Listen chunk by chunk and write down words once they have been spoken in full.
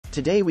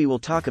Today we will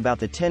talk about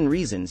the 10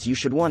 reasons you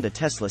should want a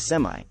Tesla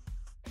Semi.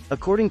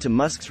 According to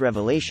Musk's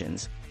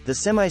revelations, the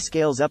Semi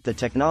scales up the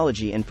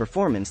technology and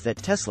performance that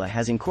Tesla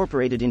has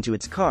incorporated into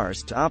its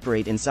cars to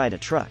operate inside a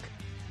truck.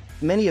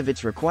 Many of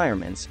its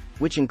requirements,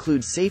 which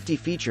include safety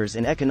features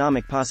and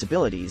economic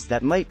possibilities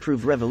that might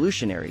prove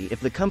revolutionary if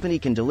the company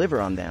can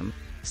deliver on them,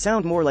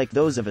 sound more like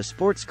those of a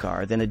sports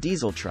car than a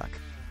diesel truck.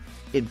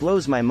 "It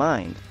blows my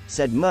mind,"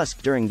 said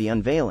Musk during the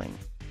unveiling.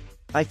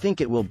 "I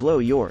think it will blow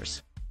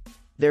yours."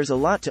 There's a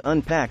lot to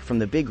unpack from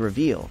the big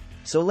reveal,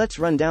 so let's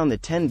run down the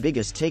 10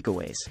 biggest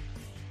takeaways.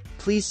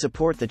 Please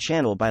support the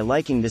channel by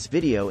liking this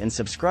video and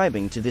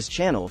subscribing to this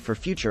channel for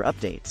future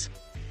updates.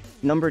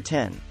 Number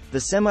 10.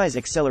 The Semi's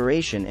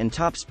acceleration and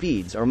top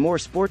speeds are more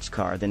sports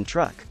car than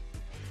truck.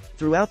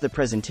 Throughout the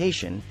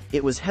presentation,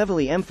 it was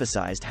heavily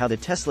emphasized how the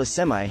Tesla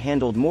Semi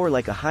handled more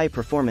like a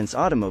high-performance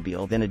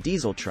automobile than a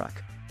diesel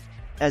truck.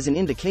 As an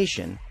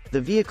indication, the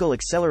vehicle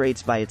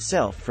accelerates by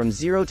itself from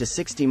 0 to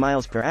 60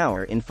 miles per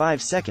hour in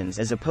 5 seconds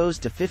as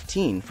opposed to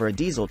 15 for a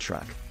diesel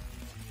truck.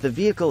 The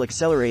vehicle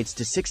accelerates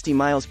to 60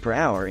 miles per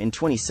hour in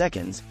 20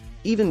 seconds,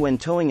 even when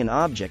towing an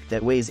object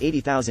that weighs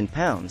 80,000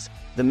 pounds,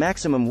 the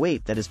maximum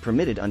weight that is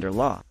permitted under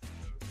law.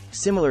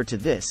 Similar to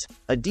this,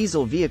 a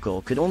diesel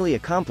vehicle could only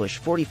accomplish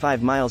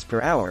 45 miles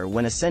per hour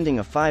when ascending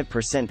a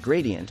 5%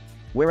 gradient,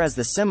 whereas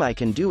the Semi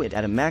can do it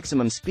at a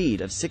maximum speed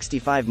of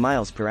 65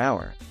 miles per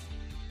hour.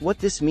 What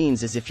this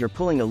means is if you're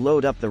pulling a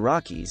load up the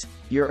Rockies,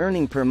 you're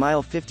earning per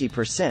mile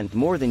 50%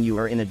 more than you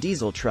are in a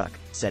diesel truck,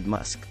 said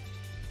Musk.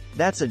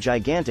 That's a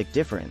gigantic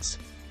difference.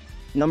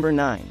 Number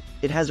 9.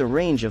 It has a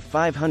range of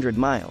 500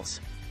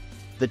 miles.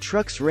 The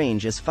truck's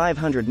range is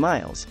 500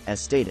 miles, as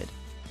stated.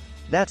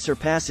 That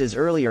surpasses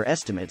earlier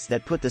estimates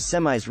that put the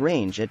Semi's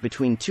range at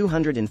between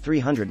 200 and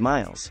 300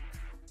 miles.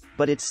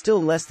 But it's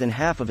still less than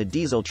half of a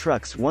diesel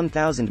truck's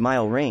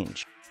 1,000-mile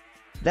range.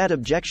 That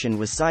objection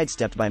was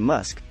sidestepped by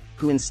Musk,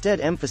 who instead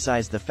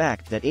emphasized the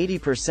fact that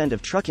 80%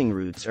 of trucking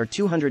routes are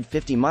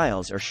 250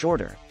 miles or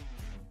shorter.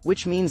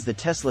 Which means the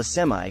Tesla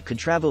Semi could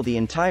travel the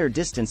entire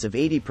distance of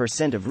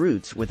 80% of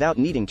routes without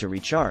needing to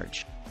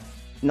recharge.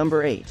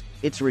 Number 8.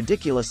 It's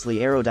ridiculously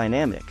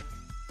aerodynamic.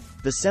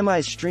 The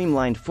Semi's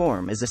streamlined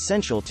form is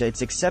essential to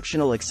its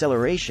exceptional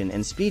acceleration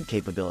and speed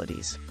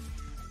capabilities.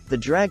 The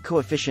drag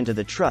coefficient of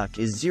the truck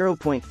is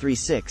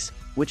 0.36,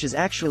 which is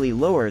actually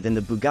lower than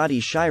the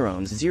Bugatti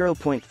Chiron's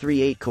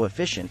 0.38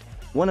 coefficient,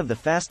 one of the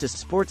fastest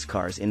sports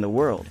cars in the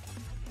world.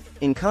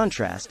 In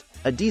contrast,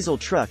 a diesel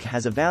truck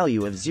has a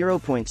value of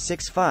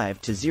 0.65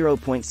 to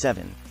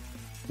 0.7.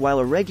 While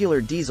a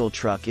regular diesel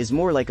truck is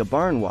more like a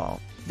barn wall,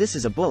 this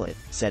is a bullet,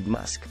 said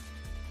Musk.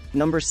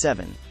 Number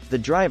 7. The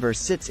driver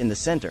sits in the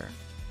center.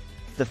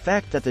 The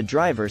fact that the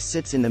driver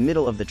sits in the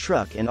middle of the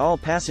truck and all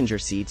passenger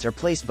seats are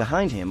placed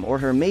behind him or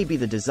her may be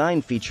the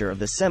design feature of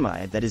the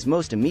Semi that is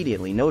most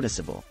immediately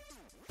noticeable.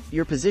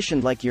 "You're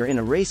positioned like you're in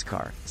a race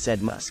car,"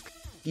 said Musk.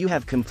 "You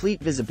have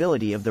complete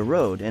visibility of the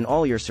road and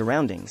all your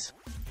surroundings."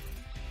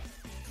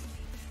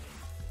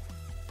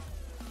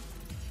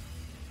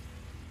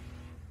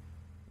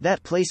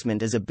 That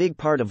placement is a big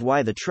part of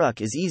why the truck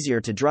is easier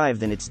to drive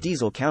than its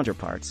diesel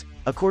counterparts.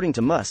 According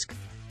to Musk,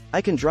 "I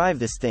can drive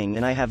this thing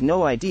and I have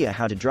no idea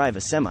how to drive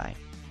a Semi."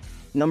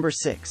 Number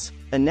 6.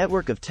 A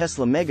network of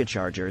Tesla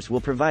megachargers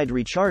will provide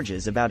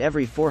recharges about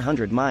every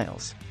 400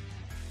 miles.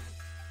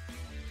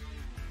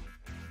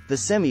 The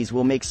Semis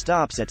will make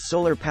stops at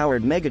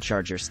solar-powered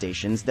megacharger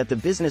stations that the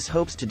business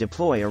hopes to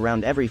deploy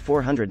around every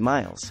 400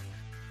 miles.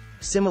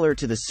 Similar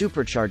to the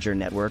supercharger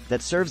network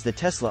that serves the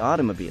Tesla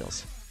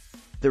automobiles.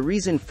 "The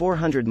reason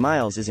 400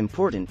 miles is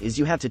important is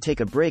you have to take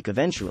a break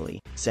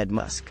eventually," said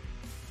Musk.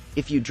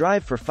 "If you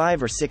drive for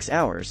 5 or 6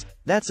 hours,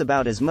 that's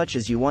about as much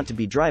as you want to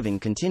be driving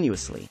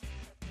continuously."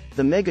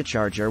 The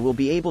megacharger will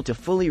be able to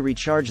fully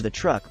recharge the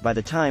truck by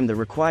the time the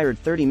required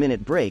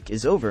 30-minute break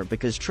is over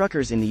because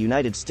truckers in the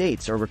United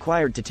States are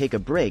required to take a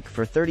break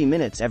for 30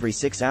 minutes every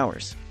 6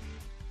 hours.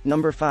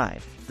 Number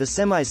 5. The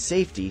Semi's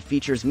safety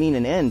features mean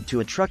an end to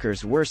a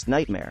trucker's worst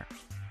nightmare.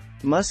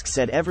 Musk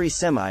said every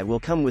Semi will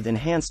come with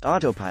enhanced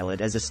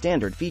autopilot as a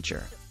standard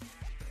feature.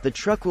 The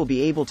truck will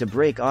be able to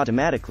brake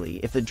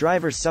automatically if the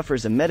driver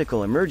suffers a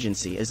medical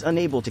emergency and is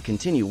unable to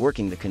continue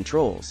working the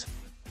controls.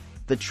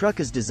 The truck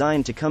is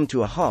designed to come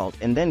to a halt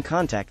and then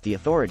contact the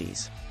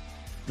authorities.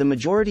 The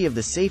majority of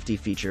the safety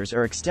features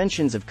are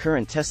extensions of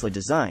current Tesla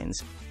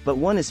designs, but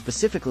one is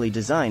specifically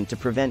designed to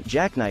prevent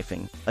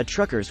jackknifing, a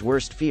trucker's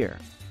worst fear.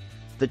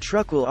 The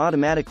truck will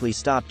automatically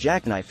stop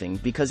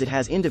jackknifing because it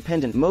has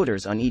independent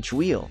motors on each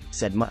wheel,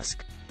 said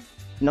Musk.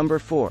 Number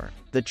 4.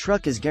 The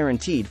truck is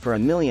guaranteed for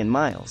 1,000,000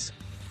 miles.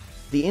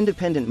 The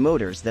independent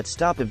motors that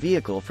stop a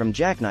vehicle from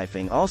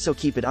jackknifing also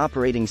keep it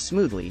operating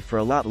smoothly for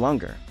a lot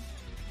longer.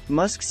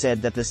 Musk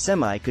said that the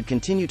Semi could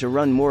continue to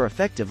run more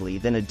effectively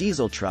than a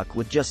diesel truck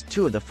with just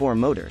 2 of the 4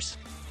 motors.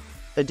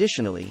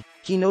 Additionally,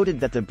 he noted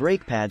that the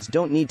brake pads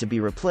don't need to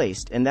be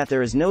replaced and that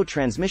there is no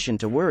transmission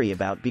to worry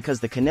about because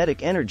the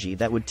kinetic energy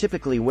that would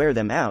typically wear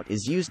them out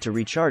is used to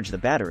recharge the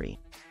battery.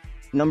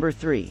 Number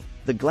 3.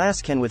 The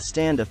glass can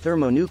withstand a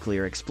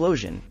thermonuclear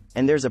explosion,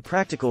 and there's a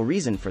practical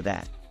reason for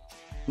that.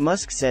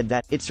 Musk said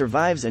that, "It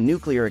survives a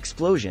nuclear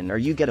explosion or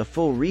you get a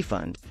full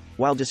refund,"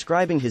 while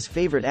describing his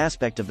favorite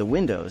aspect of the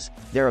windows,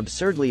 their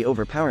absurdly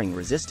overpowering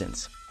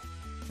resistance.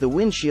 The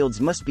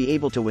windshields must be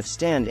able to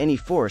withstand any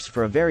force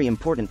for a very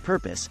important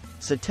purpose,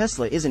 so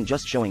Tesla isn't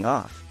just showing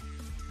off.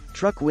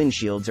 "Truck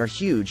windshields are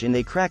huge and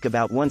they crack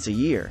about once a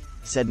year,"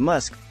 said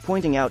Musk,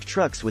 pointing out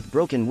trucks with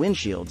broken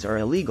windshields are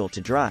illegal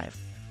to drive.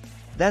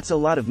 "That's a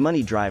lot of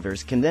money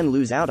drivers can then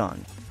lose out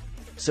on.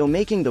 So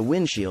making the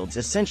windshields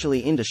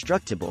essentially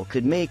indestructible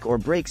could make or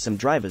break some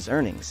drivers'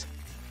 earnings."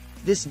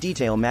 This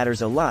detail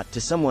matters a lot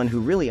to someone who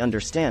really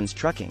understands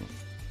trucking.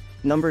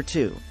 Number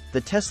 2.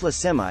 The Tesla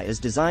Semi is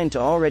designed to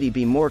already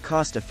be more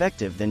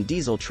cost-effective than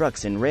diesel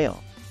trucks in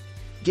rail.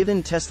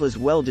 Given Tesla's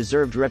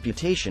well-deserved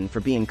reputation for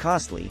being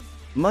costly,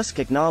 Musk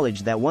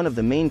acknowledged that one of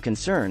the main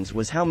concerns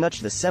was how much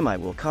the Semi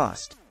will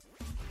cost.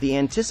 The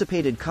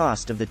anticipated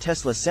cost of the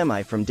Tesla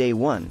Semi from day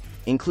one,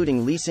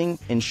 including leasing,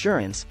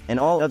 insurance, and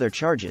all other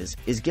charges,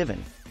 is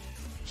given.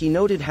 He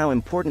noted how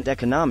important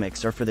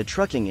economics are for the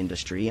trucking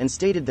industry and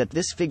stated that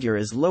this figure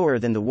is lower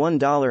than the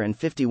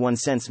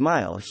 $1.51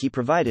 mile he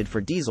provided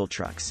for diesel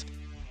trucks.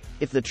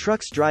 If the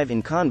trucks drive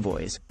in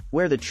convoys,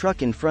 where the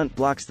truck in front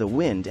blocks the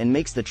wind and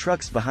makes the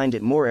trucks behind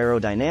it more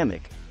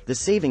aerodynamic, the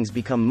savings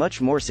become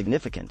much more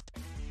significant.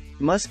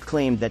 Musk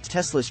claimed that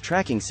Tesla's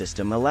tracking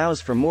system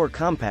allows for more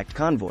compact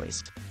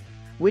convoys,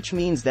 which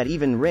means that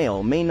even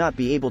rail may not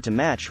be able to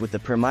match with the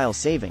per-mile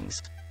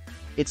savings.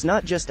 "It's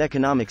not just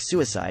economic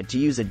suicide to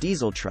use a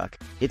diesel truck,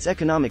 it's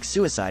economic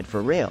suicide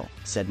for rail,"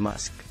 said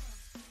Musk.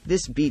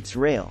 "This beats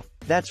rail.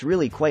 That's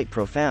really quite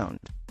profound."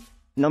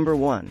 Number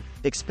 1.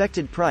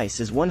 Expected price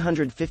is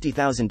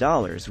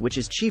 $150,000, which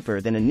is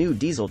cheaper than a new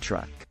diesel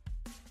truck.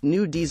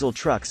 New diesel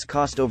trucks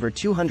cost over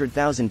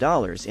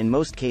 $200,000 in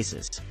most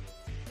cases.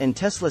 And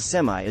Tesla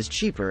Semi is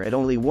cheaper at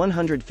only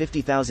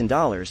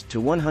 $150,000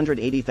 to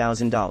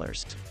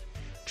 $180,000.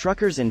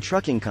 Truckers and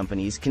trucking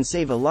companies can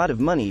save a lot of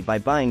money by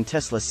buying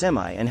Tesla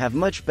Semi and have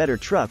much better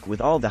truck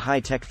with all the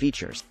high-tech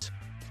features.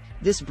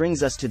 This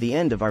brings us to the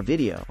end of our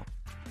video.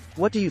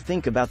 What do you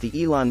think about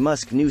the Elon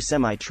Musk new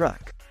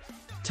semi-truck?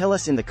 Tell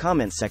us in the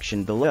comment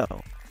section below.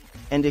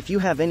 And if you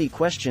have any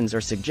questions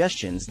or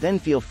suggestions, then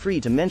feel free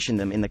to mention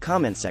them in the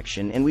comment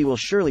section and we will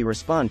surely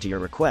respond to your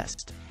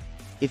request.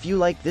 If you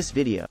like this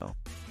video,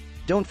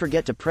 don't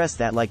forget to press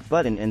that like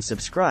button and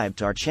subscribe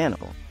to our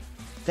channel.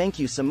 Thank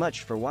you so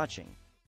much for watching.